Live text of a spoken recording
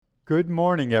Good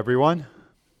morning, everyone.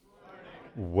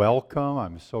 Welcome.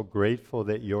 I'm so grateful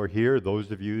that you're here.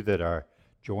 Those of you that are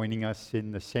joining us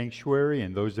in the sanctuary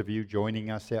and those of you joining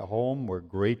us at home, we're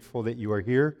grateful that you are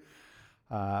here.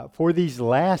 For these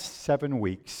last 7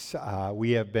 weeks,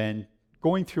 we have been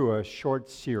going through a short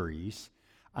series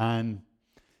on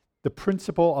the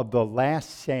principle of the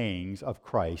last sayings of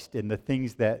Christ and the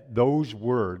things that those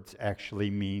words actually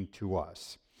mean to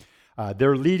us.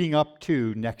 They're leading up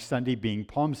to next Sunday being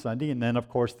Palm Sunday, and then, of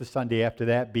course, the Sunday after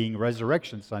that being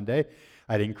Resurrection Sunday.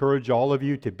 I'd encourage all of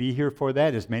you to be here for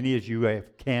that, as many as you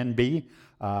can be.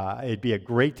 It'd be a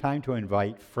great time to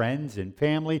invite friends and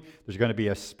family. There's going to be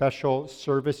a special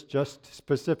service just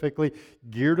specifically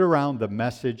geared around the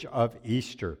message of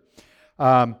Easter.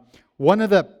 One of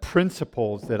the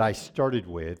principles that I started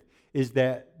with is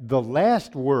that the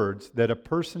last words that a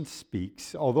person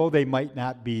speaks, although they might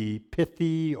not be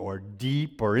pithy or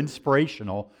deep or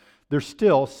inspirational, they're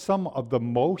still some of the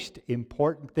most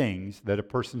important things that a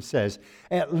person says.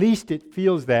 At least it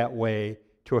feels that way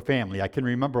to a family. I can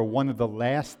remember one of the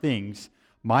last things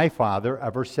my father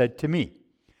ever said to me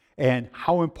and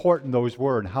how important those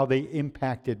were and how they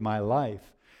impacted my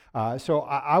life. So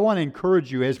I want to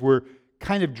encourage you, as we're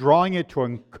kind of drawing it to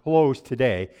a close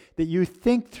today, that you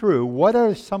think through what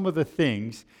are some of the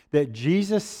things that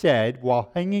Jesus said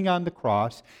while hanging on the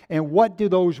cross, and what do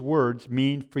those words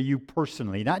mean for you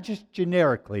personally, not just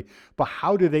generically, but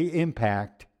how do they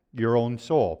impact your own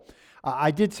soul? I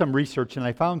did some research and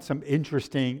I found some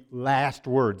interesting last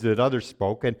words that others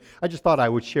spoke, and I just thought I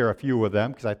would share a few of them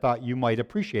because I thought you might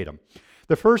appreciate them.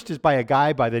 The first is by a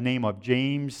guy by the name of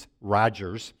James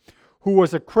Rogers, who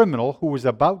was a criminal who was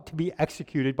about to be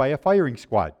executed by a firing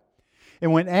squad.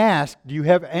 And when asked, do you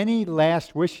have any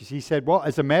last wishes? He said, well,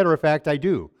 as a matter of fact, I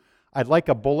do. I'd like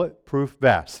a bulletproof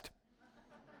vest.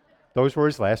 Those were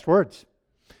his last words.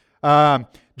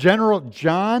 General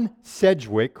John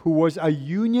Sedgwick, who was a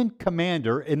Union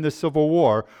commander in the Civil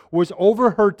War, was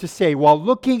overheard to say, while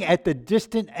looking at the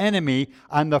distant enemy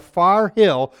on the far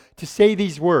hill, to say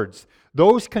these words: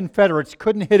 those Confederates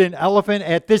couldn't hit an elephant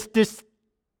at this distance.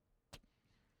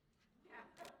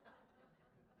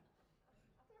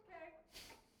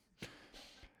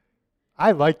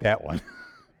 I like that one.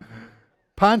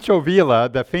 Pancho Villa,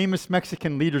 the famous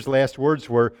Mexican leader's last words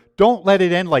were, don't let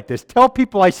it end like this. Tell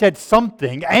people I said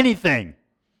something, anything.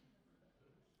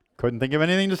 Couldn't think of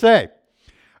anything to say.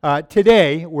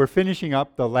 Today, we're finishing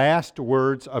up the last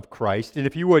words of Christ. And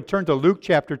if you would, turn to Luke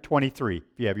chapter 23. If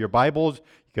you have your Bibles,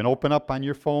 you can open up on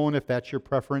your phone if that's your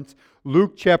preference.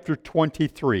 Luke chapter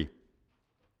 23.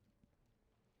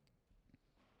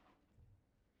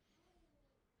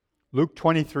 Luke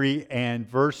 23 and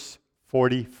verse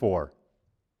 44.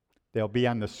 They'll be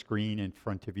on the screen in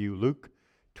front of you. Luke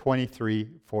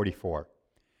 23:44.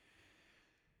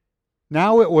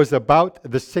 Now it was about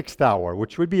the 6th hour,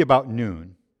 which would be about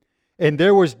noon, and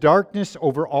there was darkness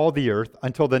over all the earth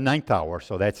until the 9th hour,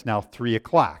 so that's now 3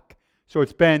 o'clock. So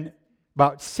it's been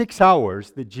about 6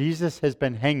 hours that Jesus has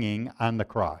been hanging on the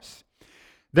cross.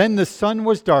 Then the sun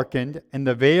was darkened, and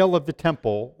the veil of the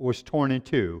temple was torn in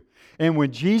two. And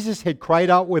when Jesus had cried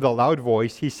out with a loud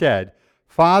voice, he said,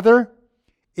 Father,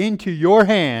 into your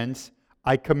hands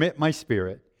I commit my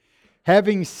spirit.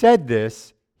 Having said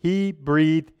this, he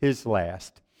breathed his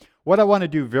last. What I want to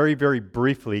do very, very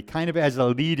briefly, kind of as a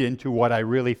lead into what I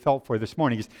really felt for this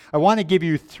morning, is I want to give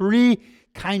you 3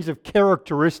 kinds of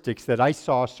characteristics that I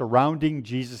saw surrounding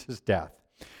Jesus' death.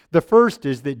 The first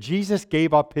is that Jesus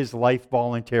gave up his life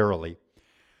voluntarily.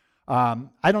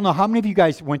 I don't know, how many of you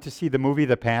guys went to see the movie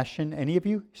The Passion? Any of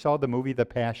you saw the movie The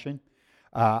Passion?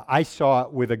 I saw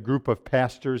it with a group of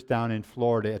pastors down in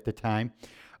Florida at the time.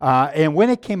 And when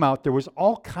it came out, there was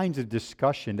all kinds of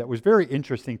discussion that was very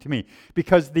interesting to me,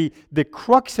 because the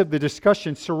crux of the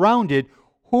discussion surrounded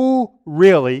who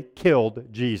really killed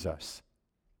Jesus.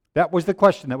 That was the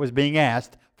question that was being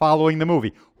asked following the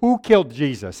movie. Who killed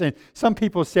Jesus? And some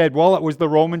people said, well, it was the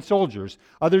Roman soldiers.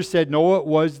 Others said, no, it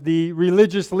was the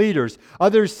religious leaders.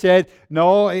 Others said,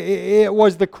 no, it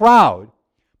was the crowd.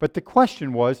 But the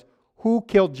question was, who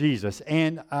killed Jesus?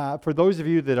 And for those of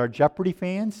you that are Jeopardy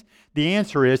fans, the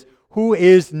answer is, who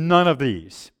is none of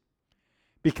these?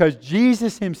 Because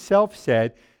Jesus himself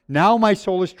said, now my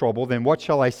soul is troubled, and what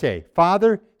shall I say?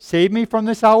 Father, save me from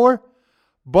this hour?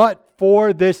 But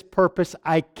for this purpose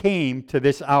I came to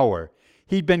this hour.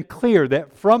 He'd been clear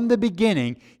that from the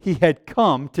beginning he had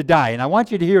come to die. And I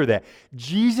want you to hear that.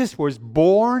 Jesus was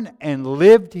born and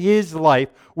lived his life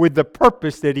with the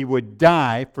purpose that he would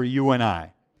die for you and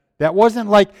I. That wasn't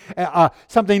like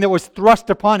something that was thrust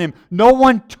upon him. No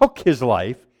one took his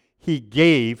life. He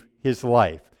gave his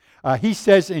life. He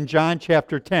says in John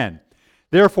chapter 10,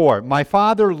 "Therefore, my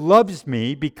Father loves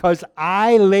me because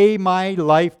I lay my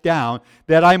life down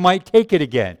that I might take it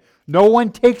again. No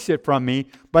one takes it from me,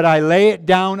 but I lay it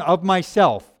down of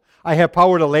myself. I have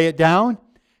power to lay it down,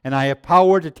 and I have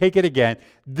power to take it again.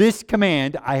 This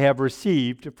command I have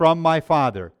received from my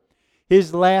Father."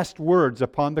 His last words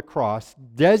upon the cross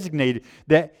designated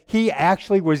that he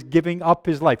actually was giving up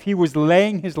his life. He was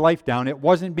laying his life down. It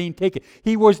wasn't being taken.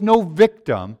 He was no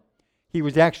victim. He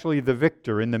was actually the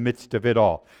victor in the midst of it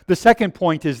all. The second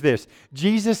point is this: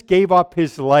 Jesus gave up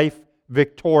his life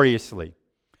victoriously.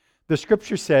 The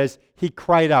scripture says he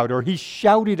cried out, or he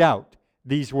shouted out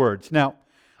these words. Now,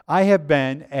 I have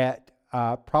been at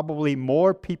probably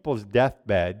more people's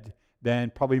deathbed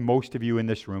than probably most of you in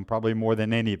this room, probably more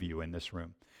than any of you in this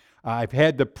room. I've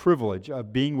had the privilege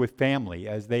of being with family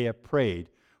as they have prayed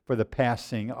for the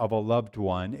passing of a loved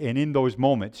one, and in those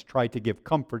moments tried to give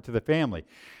comfort to the family.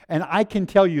 And I can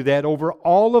tell you that over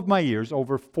all of my years,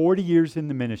 over 40 years in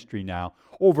the ministry now,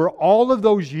 over all of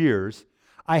those years,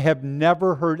 I have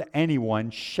never heard anyone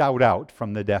shout out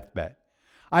from the deathbed.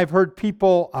 I've heard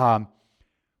people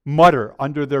mutter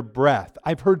under their breath.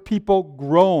 I've heard people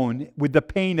groan with the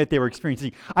pain that they were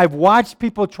experiencing. I've watched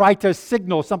people try to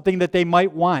signal something that they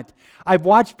might want. I've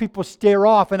watched people stare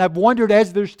off, and I've wondered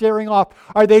as they're staring off,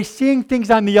 are they seeing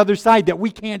things on the other side that we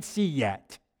can't see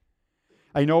yet?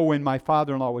 I know when my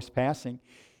father-in-law was passing,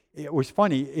 it was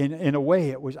funny. In a way,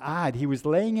 it was odd. He was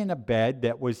laying in a bed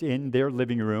that was in their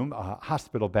living room, a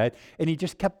hospital bed, and he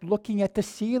just kept looking at the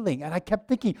ceiling. And I kept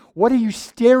thinking, what are you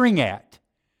staring at?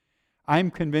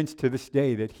 I'm convinced to this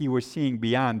day that he was seeing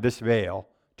beyond this veil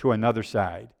to another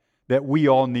side that we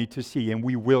all need to see and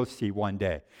we will see one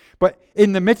day. But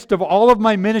in the midst of all of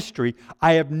my ministry,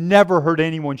 I have never heard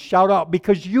anyone shout out,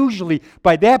 because usually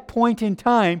by that point in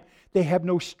time, they have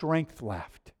no strength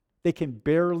left. They can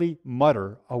barely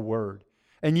mutter a word.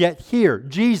 And yet here,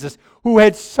 Jesus, who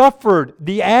had suffered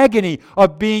the agony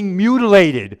of being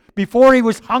mutilated before he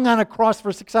was hung on a cross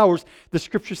for 6 hours, the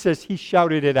scripture says he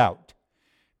shouted it out.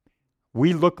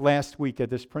 We looked last week at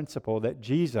this principle that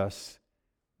Jesus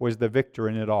was the victor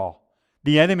in it all.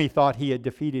 The enemy thought he had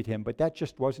defeated him, but that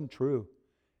just wasn't true.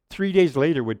 3 days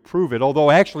later would prove it, although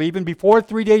actually even before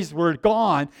 3 days were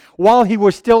gone, while he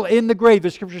was still in the grave,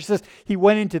 the scripture says he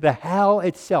went into the hell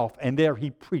itself, and there he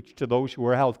preached to those who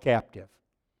were held captive.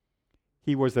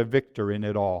 He was a victor in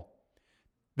it all.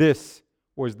 This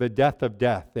was the death of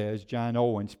death, as John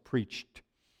Owens preached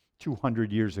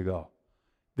 200 years ago.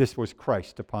 This was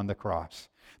Christ upon the cross.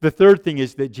 The third thing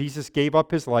is that Jesus gave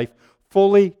up his life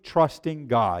fully trusting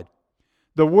God.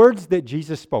 The words that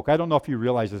Jesus spoke, I don't know if you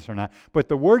realize this or not, but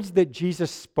the words that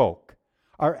Jesus spoke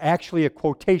are actually a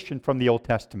quotation from the Old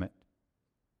Testament.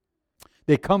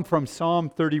 They come from Psalm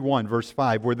 31, verse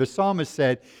 5, where the psalmist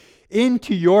said,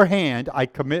 "Into your hand I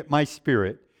commit my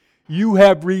spirit. You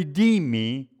have redeemed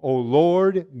me, O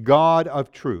Lord God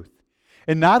of truth."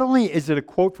 And not only is it a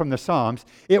quote from the Psalms,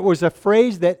 it was a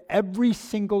phrase that every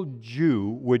single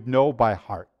Jew would know by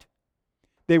heart.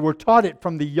 They were taught it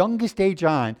from the youngest age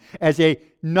on as a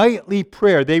nightly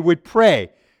prayer. They would pray,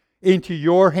 "Into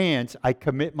your hands I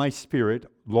commit my spirit,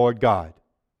 Lord God."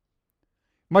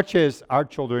 Much as our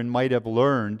children might have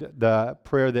learned the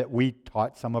prayer that we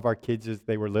taught some of our kids as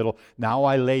they were little, "Now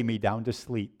I lay me down to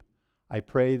sleep. I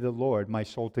pray the Lord my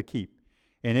soul to keep.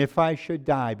 And if I should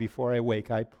die before I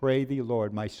wake, I pray thee,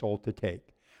 Lord, my soul to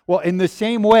take." Well, in the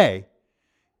same way,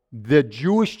 the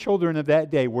Jewish children of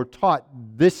that day were taught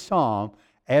this psalm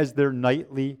as their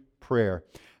nightly prayer.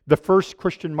 The first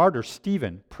Christian martyr,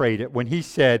 Stephen, prayed it when he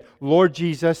said, "Lord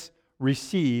Jesus,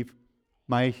 receive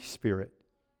my spirit."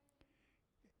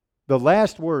 The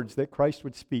last words that Christ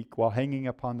would speak while hanging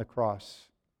upon the cross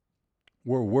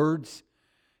were words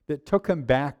that took him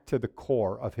back to the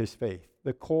core of his faith,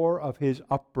 the core of his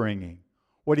upbringing,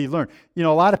 what he learned. You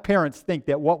know, a lot of parents think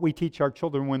that what we teach our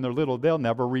children when they're little, they'll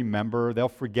never remember, they'll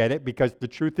forget it, because the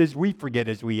truth is we forget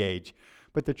as we age.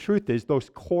 But the truth is those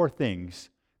core things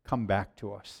come back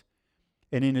to us.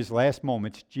 And in his last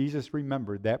moments, Jesus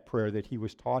remembered that prayer that he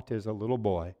was taught as a little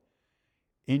boy.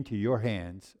 "Into your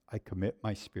hands I commit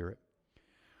my spirit."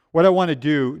 What I want to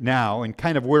do now, and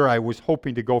kind of where I was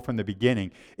hoping to go from the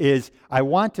beginning, is I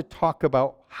want to talk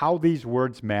about how these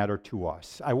words matter to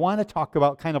us. I want to talk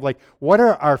about kind of like what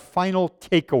are our final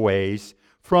takeaways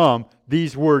from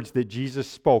these words that Jesus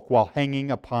spoke while hanging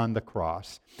upon the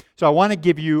cross. So I want to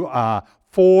give you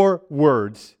 4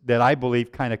 words that I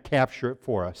believe kind of capture it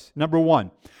for us. Number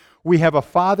 1, we have a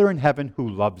Father in heaven who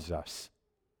loves us.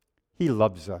 He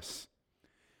loves us.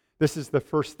 This is the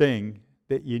first thing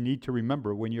that you need to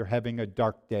remember when you're having a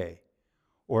dark day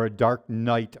or a dark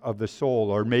night of the soul,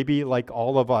 or maybe like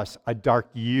all of us, a dark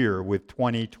year with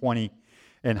 2020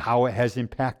 and how it has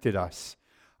impacted us.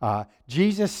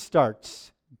 Jesus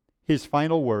starts his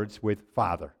final words with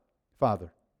Father.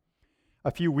 Father.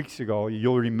 A few weeks ago,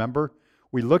 you'll remember,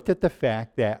 we looked at the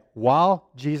fact that while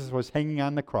Jesus was hanging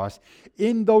on the cross,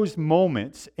 in those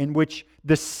moments in which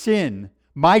the sin,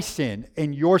 my sin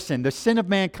and your sin, the sin of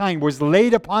mankind was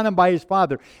laid upon him by his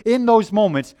Father, in those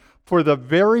moments, for the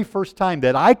very first time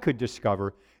that I could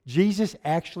discover, Jesus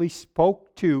actually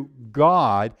spoke to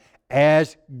God,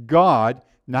 not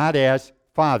as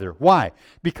Father. Why?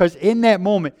 Because in that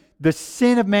moment, the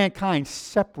sin of mankind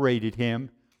separated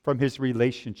him from his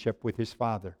relationship with his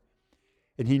Father.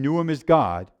 And he knew him as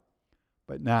God,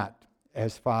 but not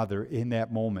as Father in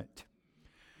that moment.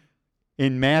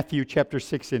 In Matthew chapter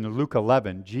 6 and Luke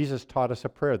 11, Jesus taught us a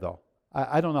prayer, though.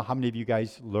 I don't know how many of you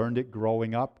guys learned it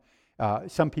growing up.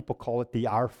 Some people call it the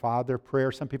Our Father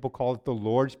prayer. Some people call it the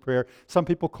Lord's Prayer. Some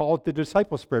people call it the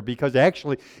disciples' prayer, because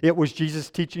actually it was Jesus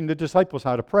teaching the disciples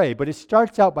how to pray. But it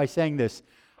starts out by saying this: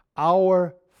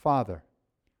 Our Father,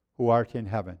 who art in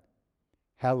heaven,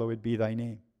 hallowed be thy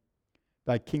name.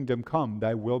 Thy kingdom come,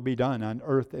 thy will be done on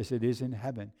earth as it is in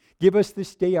heaven. Give us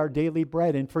this day our daily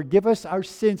bread, and forgive us our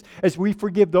sins as we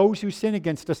forgive those who sin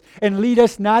against us. And lead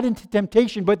us not into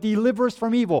temptation, but deliver us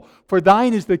from evil. For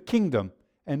thine is the kingdom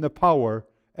and the power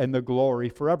and the glory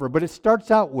forever. But it starts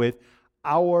out with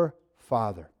our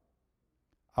Father.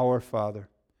 Our Father.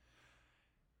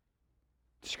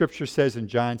 Scripture says in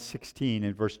John 16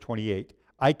 and verse 28,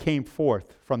 I came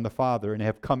forth from the Father and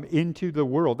have come into the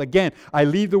world. Again, I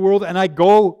leave the world and I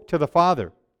go to the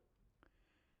Father.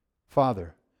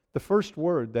 Father. The first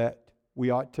word that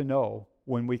we ought to know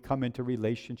when we come into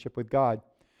relationship with God.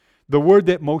 The word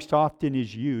that most often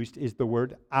is used is the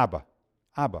word Abba.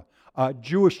 Abba. A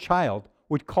Jewish child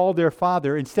would call their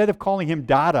father, instead of calling him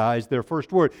Dada as their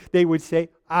first word, they would say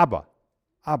Abba.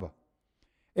 Abba.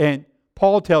 And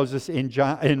Paul tells us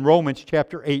in Romans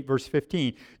chapter 8, verse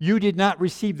 15, you did not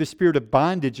receive the spirit of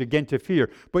bondage again to fear,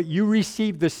 but you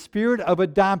received the spirit of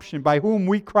adoption, by whom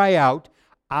we cry out,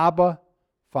 Abba,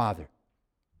 Father.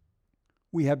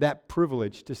 We have that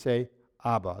privilege to say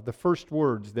Abba, the first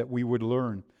words that we would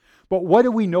learn. But what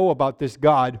do we know about this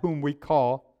God whom we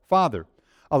call Father?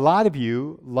 A lot of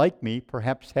you, like me,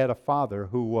 perhaps had a father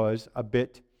who was a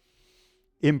bit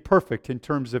imperfect in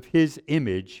terms of his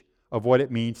image of what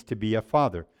it means to be a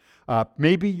father.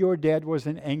 Maybe your dad was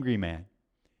an angry man.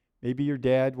 Maybe your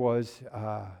dad was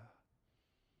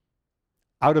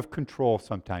out of control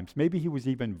sometimes. Maybe he was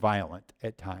even violent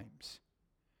at times.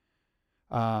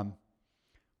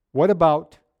 What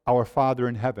about our Father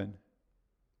in heaven?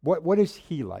 What is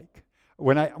he like?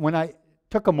 When I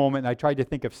took a moment and I tried to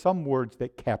think of some words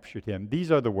that captured him,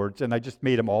 these are the words, and I just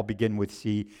made them all begin with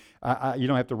C. You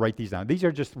don't have to write these down. These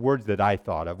are just words that I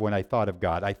thought of when I thought of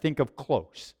God. I think of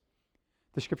close.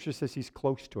 The Scripture says he's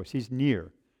close to us. He's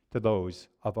near to those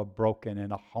of a broken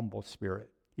and a humble spirit.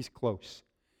 He's close.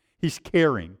 He's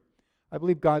caring. I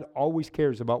believe God always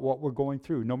cares about what we're going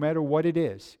through. No matter what it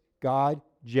is, God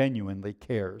genuinely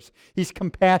cares. He's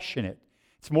compassionate.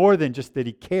 It's more than just that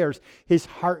he cares. His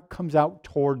heart comes out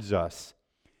towards us.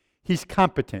 He's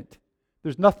competent.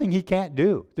 There's nothing he can't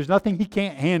do. There's nothing he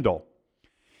can't handle.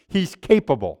 He's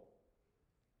capable.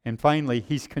 And finally,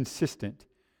 he's consistent.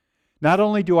 Not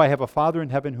only do I have a Father in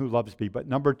heaven who loves me, but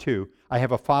number two, I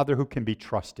have a Father who can be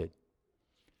trusted.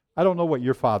 I don't know what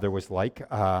your father was like.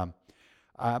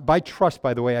 By trust,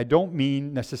 by the way, I don't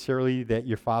mean necessarily that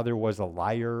your father was a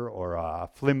liar or a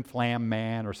flim-flam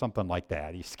man or something like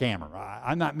that. He's a scammer.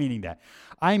 I'm not meaning that.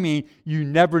 I mean, you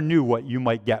never knew what you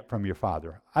might get from your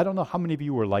father. I don't know how many of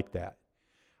you were like that.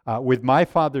 With my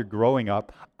father growing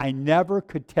up, I never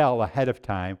could tell ahead of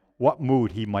time what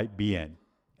mood he might be in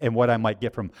and what I might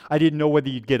get from him. I didn't know whether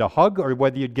you'd get a hug or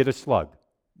whether you'd get a slug.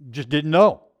 Just didn't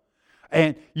know.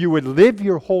 And you would live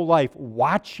your whole life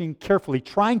watching carefully,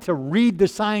 trying to read the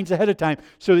signs ahead of time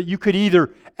so that you could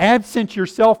either absent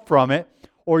yourself from it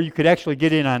or you could actually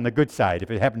get in on the good side if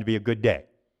it happened to be a good day.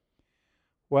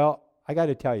 Well, I got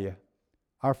to tell you,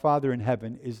 our Father in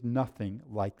heaven is nothing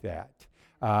like that.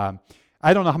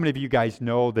 I don't know how many of you guys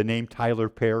know the name Tyler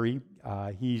Perry.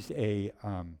 He's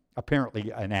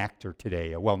apparently an actor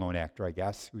today, a well-known actor, I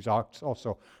guess, who's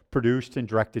also produced and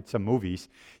directed some movies.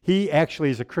 He actually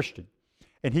is a Christian.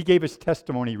 And he gave his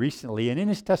testimony recently, and in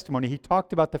his testimony, he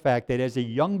talked about the fact that as a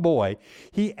young boy,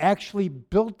 he actually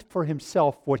built for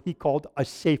himself what he called a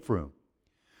safe room,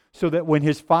 so that when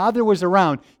his father was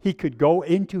around, he could go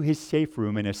into his safe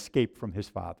room and escape from his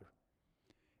father.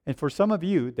 And for some of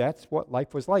you, that's what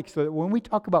life was like. So that when we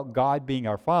talk about God being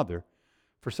our Father,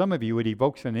 For some of you, it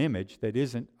evokes an image that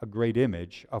isn't a great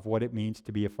image of what it means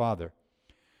to be a father.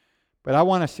 But I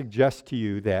want to suggest to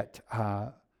you that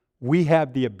we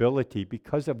have the ability,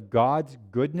 because of God's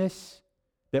goodness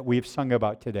that we've sung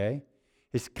about today,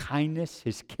 His kindness,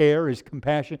 His care, His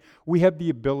compassion, we have the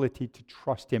ability to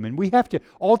trust Him. And we have to,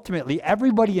 ultimately,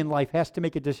 everybody in life has to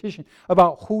make a decision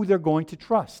about who they're going to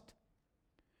trust.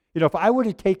 You know, if I were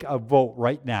to take a vote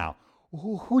right now,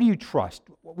 who do you trust?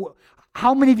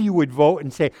 How many of you would vote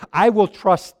and say, I will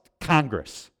trust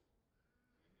Congress?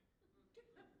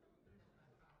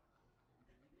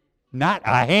 Not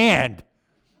a hand.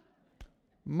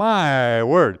 My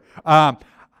word.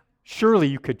 Surely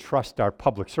you could trust our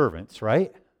public servants,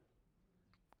 right?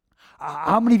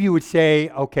 How many of you would say,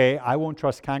 okay, I won't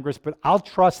trust Congress, but I'll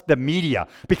trust the media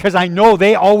because I know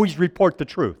they always report the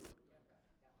truth?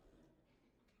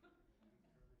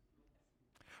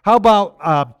 How about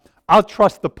I'll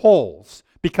trust the polls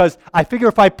because I figure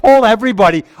if I poll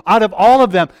everybody, out of all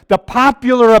of them, the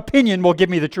popular opinion will give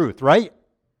me the truth, right?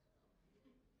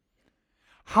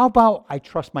 How about I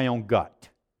trust my own gut?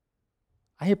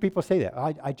 I hear people say that.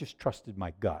 I just trusted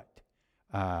my gut.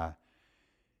 I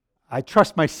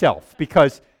trust myself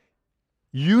because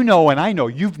you know and I know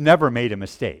you've never made a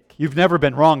mistake. You've never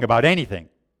been wrong about anything.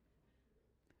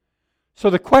 So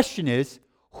the question is,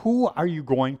 who are you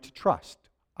going to trust?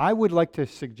 I would like to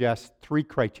suggest 3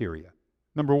 criteria.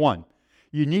 Number 1,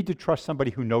 you need to trust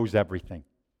somebody who knows everything.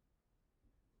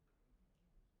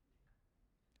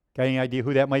 Got any idea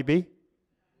who that might be?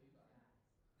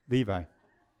 Levi.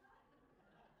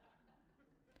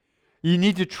 You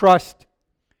need to trust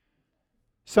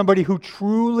somebody who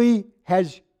truly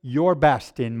has your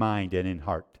best in mind and in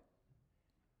heart.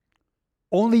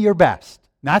 Only your best,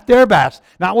 not their best,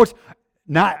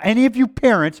 not any of you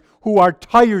parents who are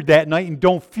tired that night and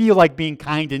don't feel like being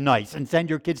kind and nice and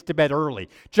send your kids to bed early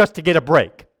just to get a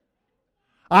break.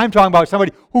 I'm talking about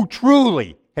somebody who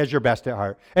truly has your best at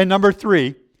heart. And number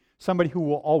 3, somebody who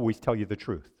will always tell you the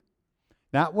truth.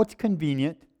 Not what's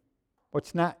convenient,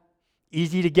 what's not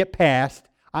easy to get past.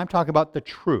 I'm talking about the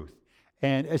truth.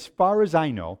 And as far as I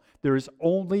know, there is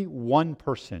only one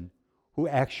person who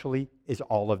actually is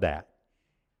all of that.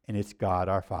 And it's God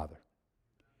our Father.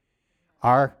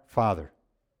 Our Father.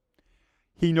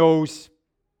 He knows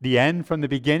the end from the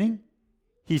beginning.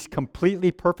 He's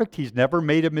completely perfect. He's never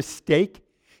made a mistake.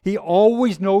 He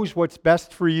always knows what's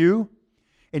best for you.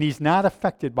 And He's not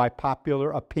affected by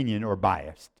popular opinion or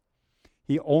bias.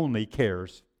 He only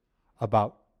cares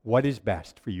about what is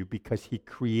best for you because He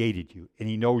created you and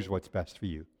He knows what's best for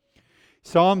you.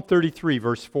 Psalm 33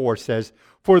 verse 4 says,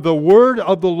 "For the word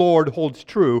of the Lord holds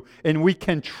true, and we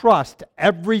can trust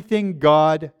everything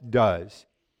God does."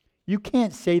 You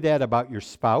can't say that about your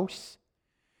spouse.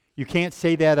 You can't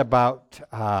say that about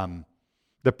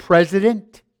the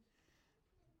president,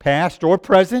 past or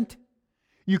present.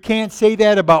 You can't say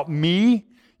that about me.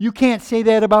 You can't say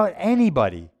that about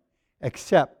anybody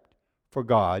except for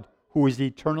God, who is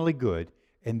eternally good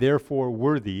and therefore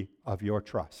worthy of your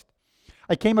trust.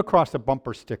 I came across a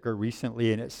bumper sticker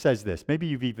recently, and it says this. Maybe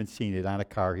you've even seen it on a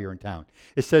car here in town.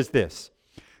 It says this: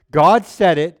 God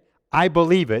said it, I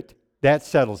believe it, that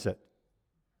settles it.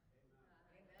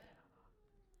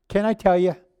 Can I tell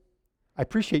you, I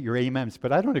appreciate your amens,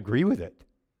 but I don't agree with it.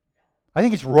 I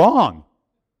think it's wrong.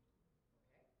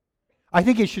 I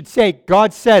think it should say,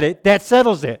 God said it, that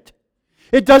settles it.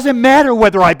 It doesn't matter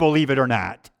whether I believe it or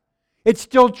not. It's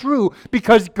still true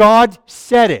because God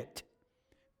said it.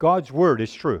 God's word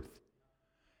is truth.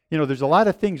 You know, there's a lot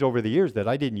of things over the years that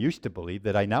I didn't used to believe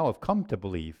that I now have come to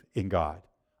believe in God.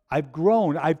 I've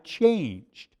grown, I've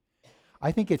changed.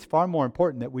 I think it's far more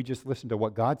important that we just listen to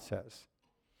what God says.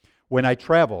 When I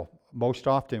travel, most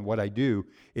often what I do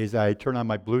is I turn on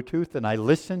my Bluetooth and I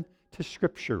listen to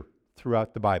Scripture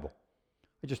throughout the Bible.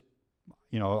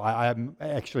 I'm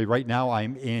actually right now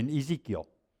I'm in Ezekiel.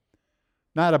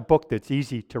 Not a book that's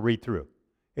easy to read through.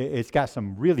 It's got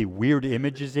some really weird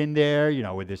images in there,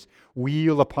 with this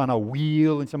wheel upon a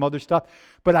wheel and some other stuff.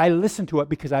 But I listen to it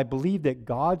because I believe that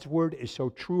God's word is so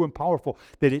true and powerful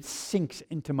that it sinks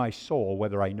into my soul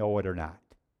whether I know it or not.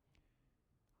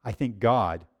 I think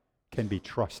God can be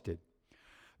trusted.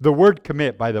 The word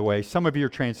commit, by the way, some of your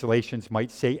translations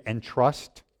might say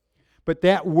entrust. But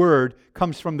that word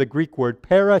comes from the Greek word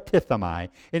paratithemi,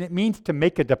 and it means to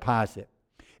make a deposit.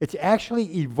 It's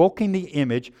actually evoking the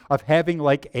image of having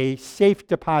like a safe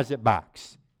deposit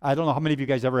box. I don't know how many of you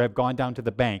guys ever have gone down to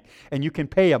the bank, and you can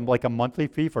pay them like a monthly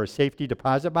fee for a safety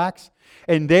deposit box.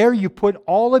 And there you put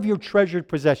all of your treasured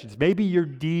possessions. Maybe your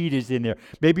deed is in there.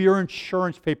 Maybe your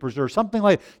insurance papers or something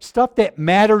like that. Stuff that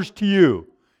matters to you.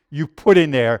 you put in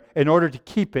there in order to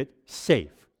keep it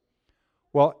safe.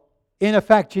 Well, in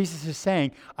effect, Jesus is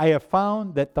saying, I have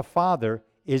found that the Father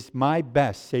is my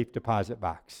best safe deposit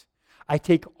box. I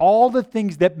take all the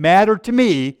things that matter to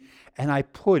me and I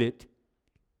put it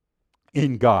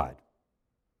in God.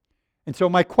 And so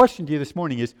my question to you this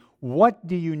morning is, what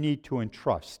do you need to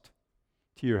entrust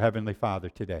to your Heavenly Father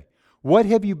today? What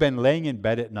have you been laying in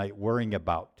bed at night worrying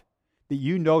about that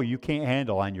you know you can't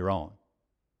handle on your own?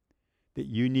 That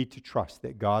you need to trust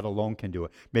that God alone can do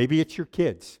it. Maybe it's your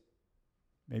kids.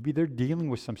 Maybe they're dealing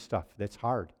with some stuff that's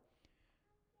hard.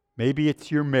 Maybe it's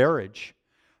your marriage.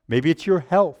 Maybe it's your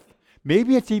health.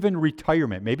 Maybe it's even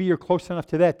retirement. Maybe you're close enough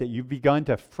to that you've begun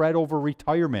to fret over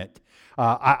retirement.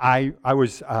 I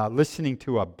was listening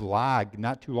to a blog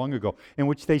not too long ago in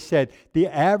which they said the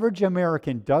average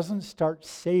American doesn't start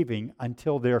saving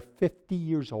until they're 50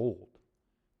 years old.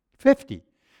 50.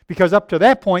 Because up to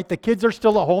that point, the kids are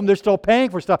still at home. They're still paying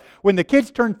for stuff. When the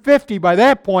kids turn 50, by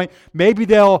that point, maybe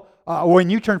when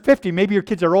you turn 50, maybe your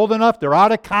kids are old enough, they're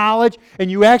out of college,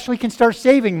 and you actually can start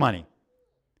saving money.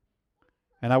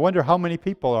 And I wonder how many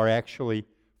people are actually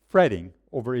fretting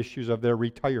over issues of their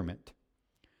retirement.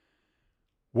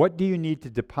 What do you need to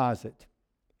deposit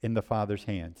in the Father's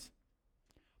hands?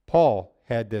 Paul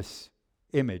had this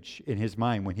image in his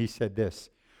mind when he said this,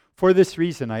 "For this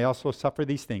reason I also suffer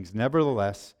these things.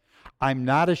 Nevertheless, I'm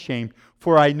not ashamed,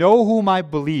 for I know whom I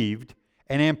believed,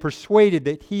 and am persuaded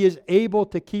that he is able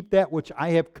to keep that which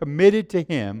I have committed to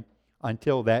him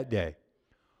until that day."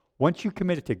 Once you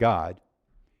commit it to God,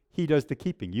 he does the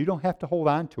keeping. You don't have to hold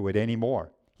on to it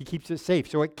anymore. He keeps it safe,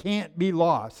 so it can't be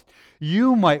lost.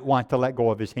 You might want to let go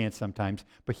of his hand sometimes,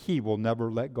 but he will never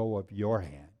let go of your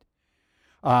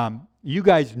hand. You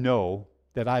guys know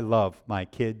that I love my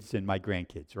kids and my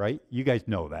grandkids, right? You guys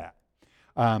know that.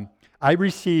 I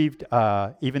received,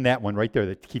 even that one right there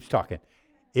that keeps talking,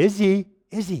 Izzy.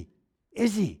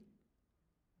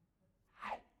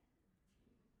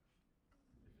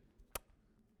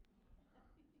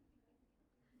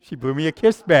 She blew me a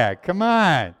kiss back. Come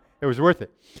on. It was worth it.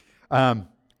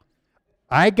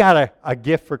 I got a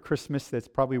gift for Christmas that's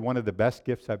probably one of the best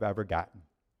gifts I've ever gotten.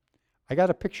 I got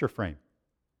a picture frame.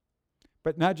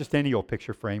 But not just any old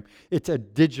picture frame. It's a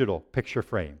digital picture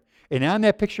frame. And on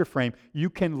that picture frame, you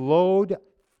can load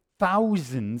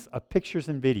thousands of pictures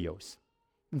and videos.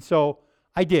 And so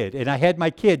I did. And I had my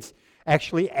kids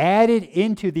actually added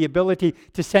into the ability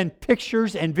to send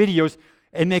pictures and videos,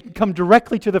 and they can come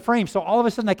directly to the frame. So all of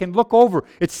a sudden I can look over.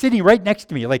 It's sitting right next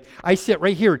to me. Like I sit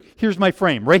right here. Here's my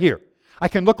frame right here. I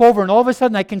can look over and all of a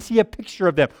sudden I can see a picture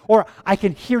of them. Or I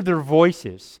can hear their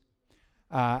voices.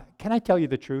 Can I tell you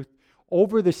the truth?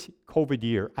 Over this COVID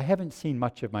year, I haven't seen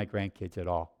much of my grandkids at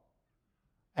all.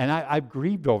 And I've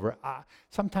grieved over it.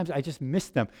 Sometimes I just miss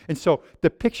them. And so the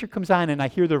picture comes on and I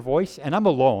hear their voice. And I'm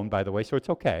alone, by the way, so it's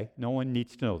okay. No one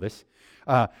needs to know this.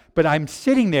 But I'm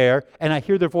sitting there and I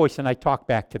hear their voice and I talk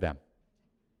back to them.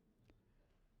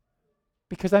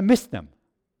 Because I miss them.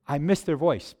 I miss their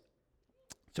voice.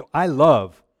 So I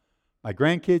love my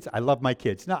grandkids. I love my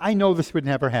kids. Now, I know this would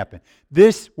never happen.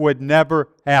 This would never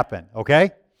happen,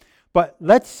 okay? But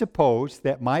let's suppose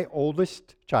that my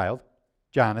oldest child,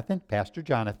 Jonathan, Pastor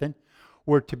Jonathan,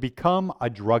 were to become a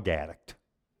drug addict.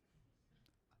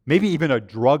 Maybe even a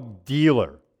drug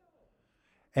dealer.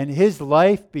 And his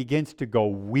life begins to go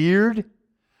weird.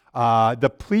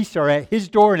 The police are at his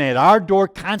door and at our door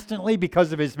constantly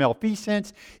because of his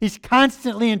malfeasance. He's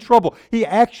constantly in trouble. He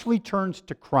actually turns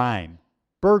to crime,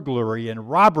 burglary, and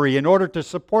robbery in order to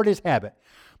support his habit.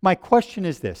 My question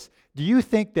is this. Do you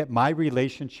think that my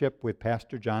relationship with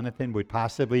Pastor Jonathan would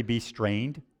possibly be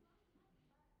strained?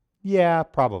 Yeah,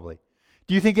 probably.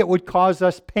 Do you think it would cause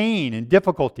us pain and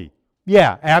difficulty?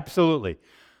 Yeah, absolutely.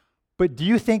 But do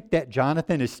you think that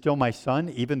Jonathan is still my son,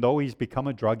 even though he's become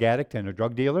a drug addict and a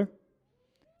drug dealer?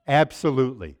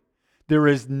 Absolutely. There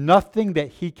is nothing that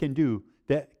he can do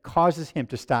that causes him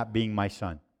to stop being my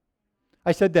son.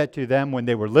 I said that to them when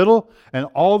they were little and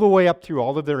all the way up through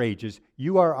all of their ages.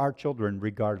 You are our children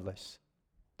regardless.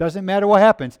 Doesn't matter what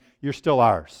happens, you're still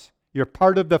ours. You're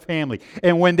part of the family.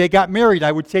 And when they got married,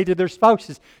 I would say to their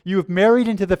spouses, you have married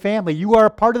into the family. You are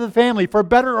a part of the family, for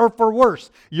better or for worse.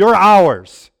 You're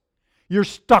ours. You're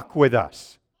stuck with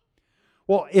us.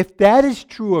 Well, if that is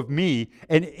true of me,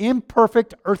 an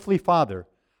imperfect earthly father,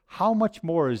 how much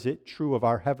more is it true of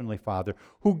our Heavenly Father,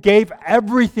 who gave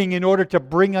everything in order to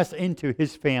bring us into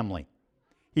His family?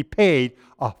 He paid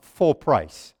a full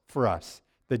price for us,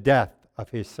 the death of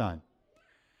His Son.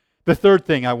 The third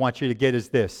thing I want you to get is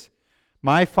this.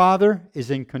 My Father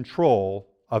is in control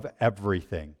of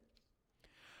everything.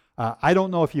 I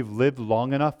don't know if you've lived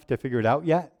long enough to figure it out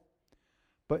yet,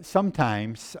 But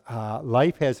sometimes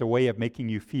life has a way of making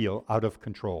you feel out of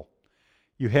control.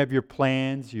 You have your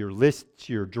plans, your lists,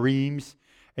 your dreams,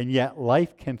 and yet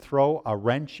life can throw a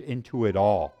wrench into it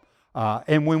all.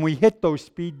 And when we hit those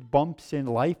speed bumps in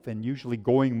life, and usually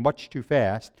going much too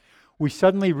fast, we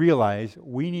suddenly realize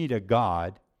we need a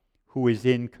God who is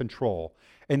in control.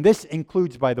 And this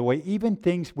includes, by the way, even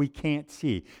things we can't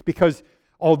see. Because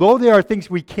although there are things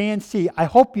we can see, I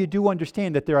hope you do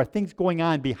understand that there are things going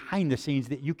on behind the scenes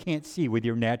that you can't see with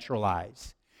your natural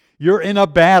eyes. You're in a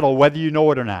battle, whether you know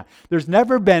it or not. There's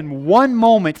never been one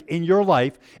moment in your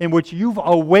life in which you've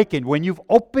awakened, when you've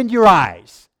opened your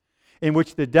eyes, in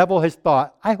which the devil has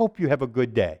thought, I hope you have a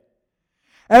good day.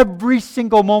 Every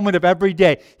single moment of every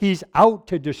day, he's out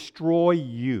to destroy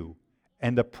you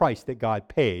and the price that God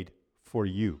paid for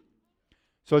you.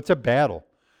 So it's a battle.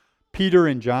 Peter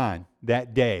and John,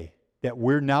 that day that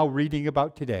we're now reading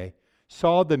about today,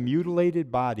 saw the mutilated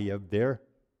body of their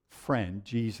friend,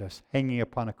 Jesus, hanging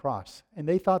upon a cross. And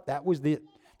they thought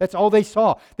that's all they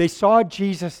saw. They saw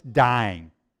Jesus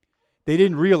dying. They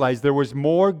didn't realize there was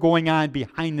more going on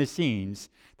behind the scenes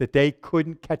that they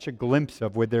couldn't catch a glimpse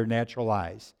of with their natural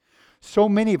eyes. So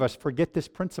many of us forget this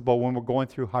principle when we're going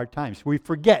through hard times. We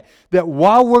forget that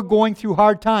while we're going through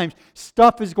hard times,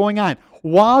 stuff is going on.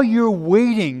 While you're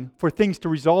waiting for things to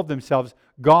resolve themselves,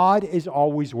 God is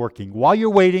always working. While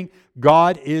you're waiting,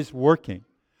 God is working.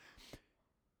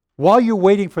 While you're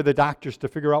waiting for the doctors to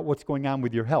figure out what's going on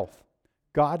with your health,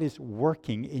 God is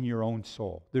working in your own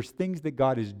soul. There's things that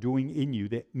God is doing in you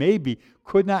that maybe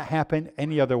could not happen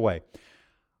any other way.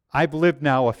 I've lived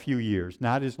now a few years,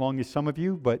 not as long as some of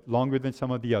you, but longer than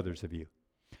some of the others of you.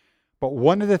 But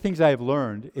one of the things I have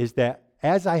learned is that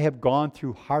as I have gone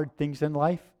through hard things in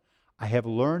life, I have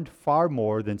learned far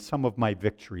more than some of my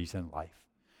victories in life.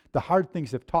 The hard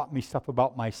things have taught me stuff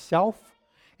about myself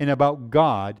and about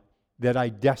God that I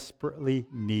desperately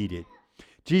needed.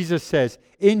 Jesus says,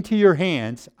 into your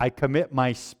hands I commit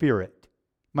my spirit.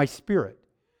 My spirit.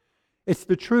 It's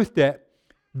the truth that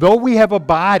though we have a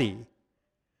body,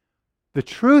 the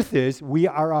truth is we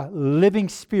are a living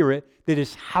spirit that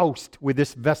is housed with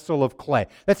this vessel of clay.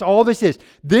 That's all this is.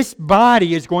 This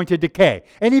body is going to decay.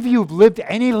 Any of you who've lived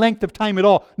any length of time at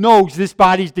all knows this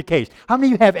body's decays. How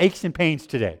many of you have aches and pains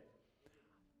today?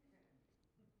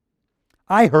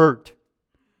 I hurt.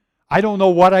 I don't know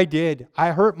what I did.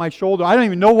 I hurt my shoulder. I don't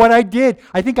even know what I did.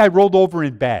 I think I rolled over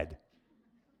in bed.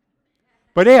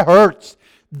 But it hurts.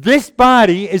 This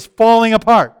body is falling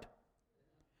apart.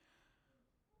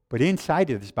 But inside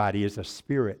of this body is a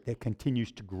spirit that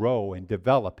continues to grow and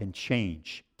develop and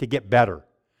change to get better.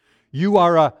 You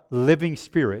are a living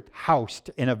spirit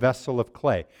housed in a vessel of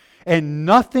clay. And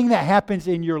nothing that happens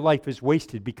in your life is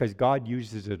wasted because God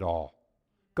uses it all.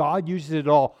 God uses it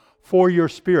all for your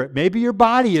spirit. Maybe your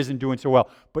body isn't doing so well,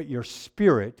 but your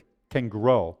spirit can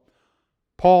grow.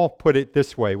 Paul put it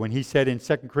this way when he said in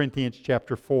 2 Corinthians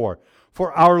chapter 4,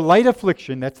 for our light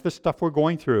affliction, that's the stuff we're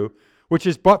going through, which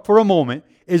is but for a moment,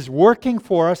 is working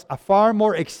for us a far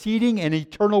more exceeding and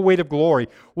eternal weight of glory,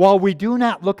 while we do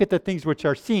not look at the things which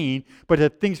are seen, but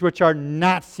at things which are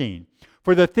not seen.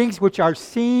 For the things which are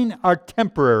seen are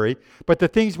temporary, but the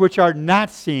things which are not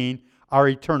seen are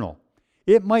eternal.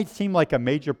 It might seem like a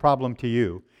major problem to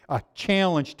you, a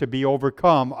challenge to be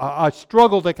overcome, a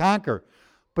struggle to conquer,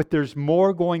 but there's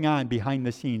more going on behind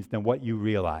the scenes than what you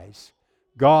realize.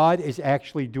 God is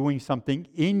actually doing something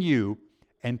in you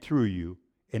and through you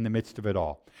in the midst of it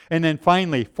all. And then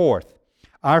finally, fourth,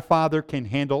 our Father can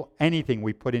handle anything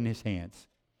we put in His hands.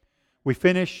 We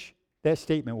finish that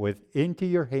statement with, into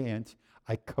your hands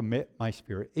I commit my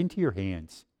spirit. Into your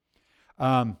hands.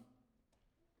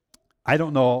 I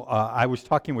don't know, I was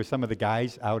talking with some of the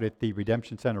guys out at the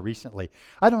Redemption Center recently.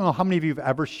 I don't know how many of you have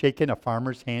ever shaken a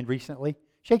farmer's hand recently.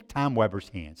 Shake Tom Weber's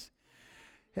hands.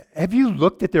 Have you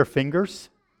looked at their fingers?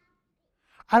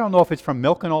 I don't know if it's from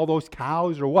milking all those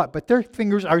cows or what, but their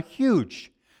fingers are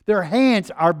huge. Their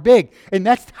hands are big. And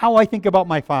that's how I think about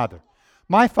my father.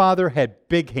 My father had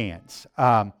big hands.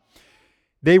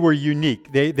 They were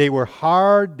unique. They were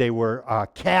hard. They were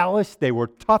callous. They were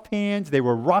tough hands. They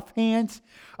were rough hands.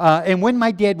 And when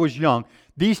my dad was young,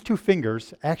 these two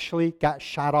fingers actually got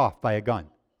shot off by a gun.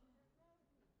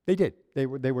 They did. They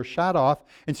were shot off.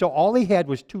 And so all he had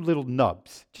was two little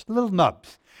nubs, just little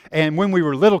nubs. And when we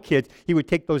were little kids, he would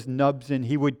take those nubs and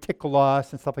he would tickle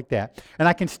us and stuff like that. And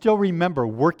I can still remember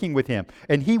working with him.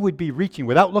 And he would be reaching,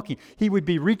 without looking, he would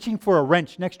be reaching for a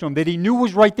wrench next to him that he knew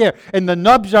was right there. And the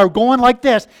nubs are going like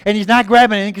this, and he's not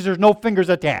grabbing anything because there's no fingers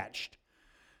attached.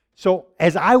 So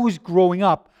as I was growing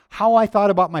up, how I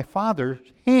thought about my father's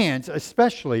hands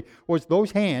especially was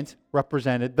those hands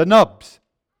represented the nubs.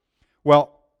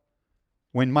 Well,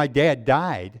 When my dad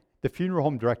died, the funeral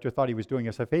home director thought he was doing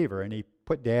us a favor, and he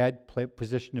put Dad,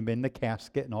 positioned him in the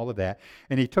casket and all of that,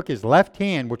 and he took his left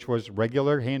hand, which was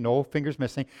regular hand, no fingers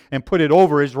missing, and put it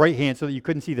over his right hand so that you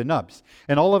couldn't see the nubs.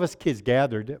 And all of us kids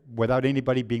gathered, without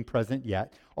anybody being present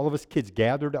yet, all of us kids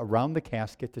gathered around the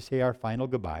casket to say our final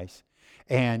goodbyes,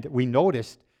 and we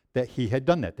noticed that he had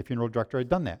done that. The funeral director had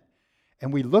done that.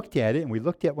 And we looked at it, and we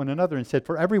looked at one another and said,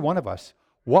 for every one of us,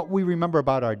 what we remember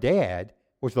about our dad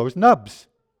was those nubs.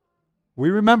 We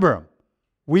remember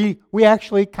them. We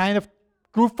actually kind of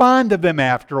grew fond of them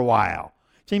after a while.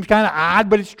 Seems kind of odd,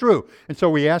 but it's true. And so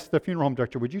we asked the funeral home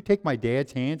director, would you take my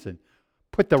dad's hands and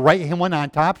put the right hand one on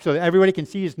top so that everybody can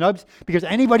see his nubs? Because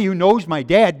anybody who knows my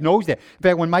dad knows that. In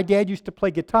fact, when my dad used to play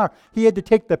guitar, he had to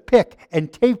take the pick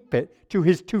and tape it to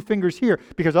his two fingers here,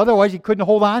 because otherwise he couldn't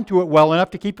hold on to it well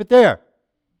enough to keep it there.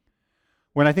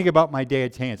 When I think about my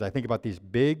dad's hands, I think about these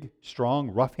big,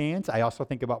 strong, rough hands. I also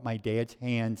think about my dad's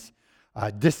hands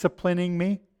disciplining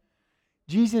me.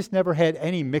 Jesus never had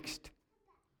any mixed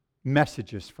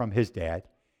messages from his dad.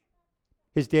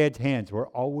 His dad's hands were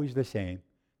always the same.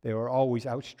 They were always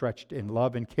outstretched in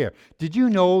love and care. Did you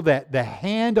know that the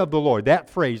hand of the Lord, that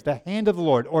phrase, the hand of the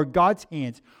Lord, or God's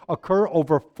hands, occur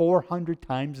over 400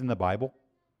 times in the Bible?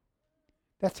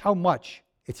 That's how much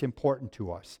it's important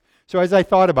to us. So as I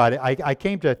thought about it, I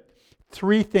came to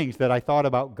three things that I thought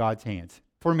about God's hands.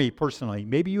 For me, personally.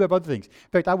 Maybe you have other things. In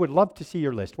fact, I would love to see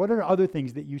your list. What are other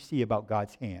things that you see about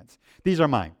God's hands? These are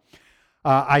mine.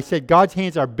 I said, God's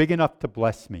hands are big enough to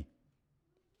bless me.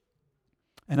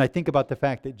 And I think about the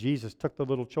fact that Jesus took the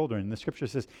little children, and the scripture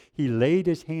says he laid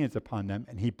his hands upon them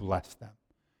and he blessed them.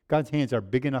 God's hands are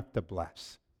big enough to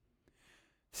bless.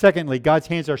 Secondly, God's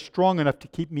hands are strong enough to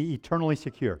keep me eternally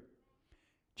secure.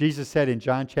 Jesus said in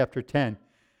John chapter 10,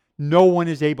 no one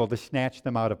is able to snatch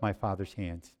them out of my Father's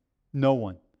hands. No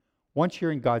one. Once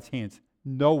you're in God's hands,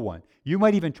 no one. You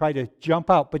might even try to jump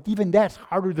out, but even that's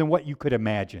harder than what you could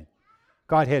imagine.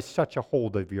 God has such a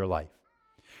hold of your life.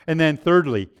 And then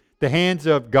thirdly, the hands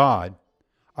of God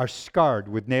are scarred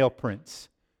with nail prints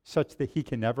such that he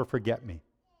can never forget me.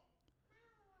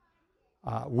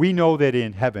 We know that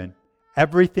in heaven,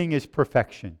 everything is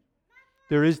perfection.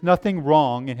 There is nothing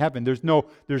wrong in heaven. There's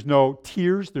no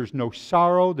tears, there's no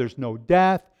sorrow, there's no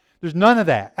death. There's none of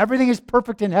that. Everything is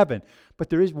perfect in heaven. But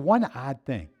there is one odd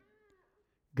thing.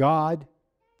 God,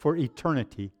 for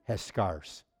eternity, has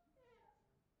scars.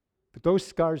 But those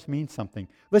scars mean something.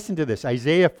 Listen to this.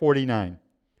 Isaiah 49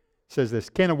 says this,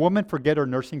 can a woman forget her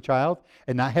nursing child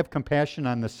and not have compassion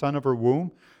on the son of her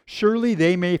womb? Surely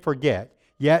they may forget,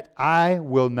 yet I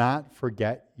will not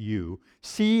forget you.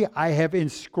 See, I have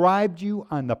inscribed you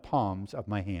on the palms of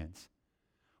my hands.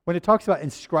 When it talks about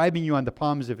inscribing you on the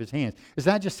palms of his hands, it's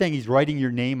not just saying he's writing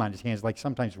your name on his hands like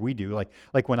sometimes we do.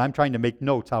 Like when I'm trying to make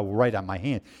notes, I'll write on my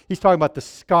hand. He's talking about the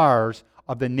scars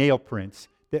of the nail prints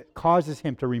that causes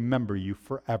him to remember you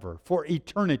forever. For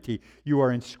eternity, you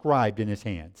are inscribed in his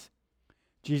hands.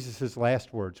 Jesus'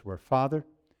 last words were, Father,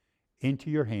 into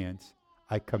your hands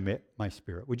I commit my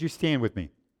spirit. Would you stand with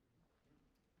me?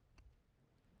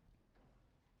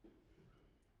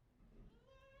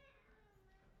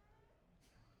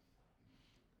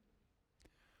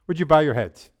 Would you bow your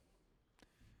heads?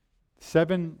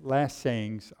 7 last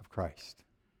sayings of Christ.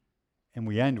 And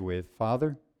we end with,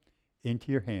 Father,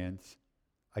 into your hands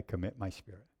I commit my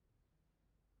spirit.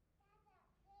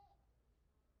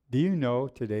 Do you know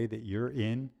today that you're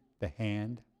in the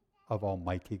hand of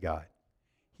Almighty God?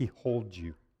 He holds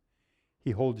you.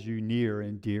 He holds you near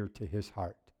and dear to his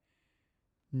heart.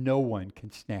 No one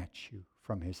can snatch you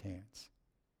from his hands.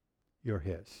 You're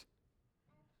his.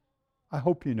 I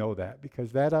hope you know that,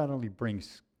 because that not only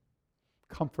brings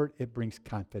comfort, it brings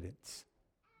confidence.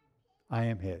 I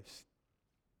am his.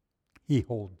 He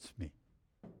holds me,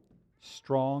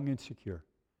 strong and secure.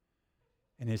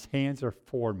 And his hands are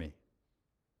for me.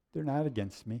 They're not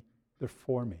against me. They're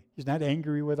for me. He's not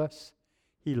angry with us.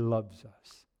 He loves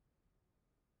us.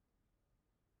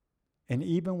 And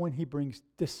even when he brings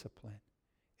discipline,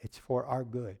 it's for our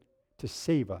good, to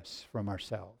save us from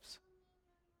ourselves.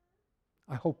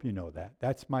 I hope you know that.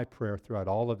 That's my prayer throughout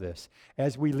all of this.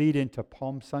 As we lead into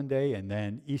Palm Sunday and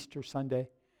then Easter Sunday,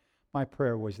 my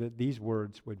prayer was that these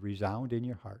words would resound in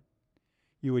your heart.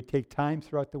 You would take time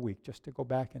throughout the week just to go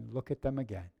back and look at them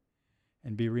again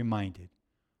and be reminded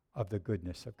of the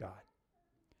goodness of God.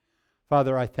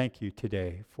 Father, I thank you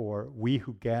today for we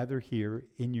who gather here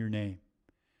in your name,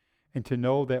 and to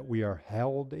know that we are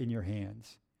held in your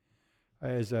hands.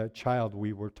 As a child,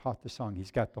 we were taught the song,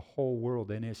 he's got the whole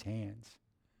world in his hands.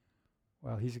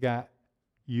 Well, he's got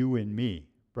you and me,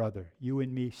 brother, you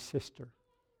and me, sister,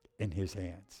 in his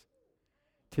hands.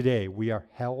 today we are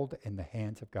held in the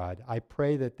hands of God. I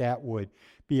pray that that would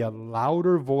be a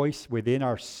louder voice within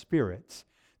our spirits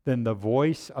than the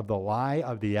voice of the lie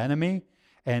of the enemy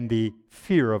and the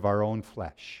fear of our own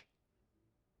flesh.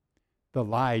 The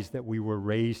lies that we were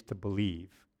raised to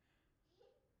believe.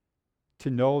 To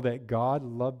know that God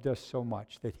loved us so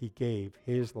much that he gave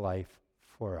his life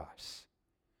for us.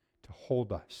 To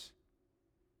hold us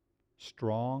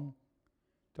strong,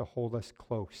 to hold us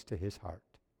close to his heart.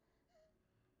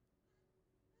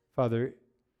 Father,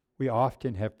 we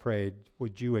often have prayed,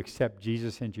 would you accept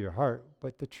Jesus into your heart?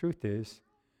 But the truth is,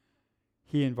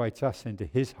 he invites us into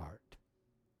his heart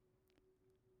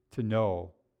to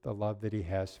know the love that he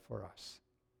has for us.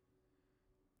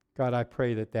 God, I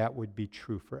pray that that would be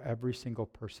true for every single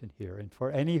person here. And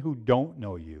for any who don't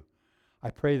know you, I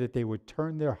pray that they would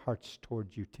turn their hearts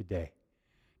toward you today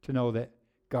to know that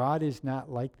God is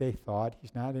not like they thought.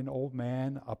 He's not an old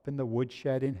man up in the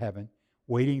woodshed in heaven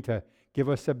waiting to give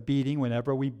us a beating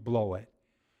whenever we blow it.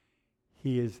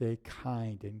 He is a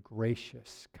kind and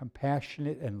gracious,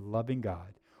 compassionate and loving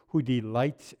God who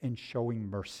delights in showing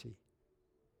mercy.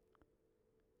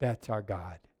 That's our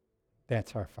God.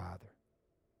 That's our Father.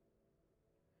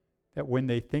 That when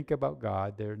they think about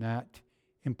God, they're not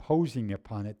imposing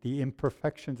upon it the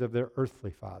imperfections of their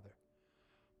earthly father,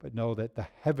 but know that the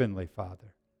heavenly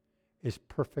Father is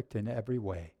perfect in every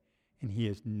way, and he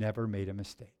has never made a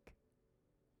mistake.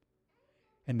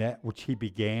 And that which he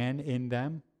began in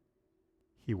them,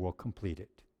 he will complete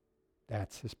it.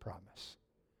 That's his promise.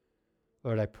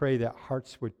 Lord, I pray that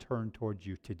hearts would turn towards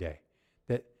you today,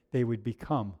 that they would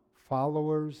become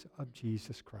followers of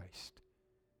Jesus Christ.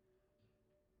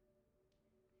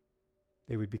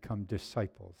 They would become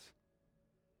disciples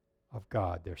of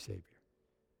God, their Savior.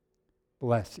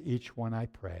 Bless each one, I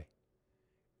pray,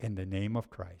 in the name of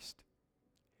Christ.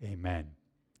 Amen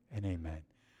and amen.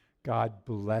 God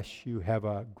bless you. Have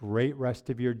a great rest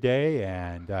of your day,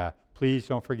 and please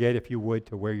don't forget, if you would,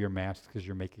 to wear your mask as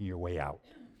you're making your way out.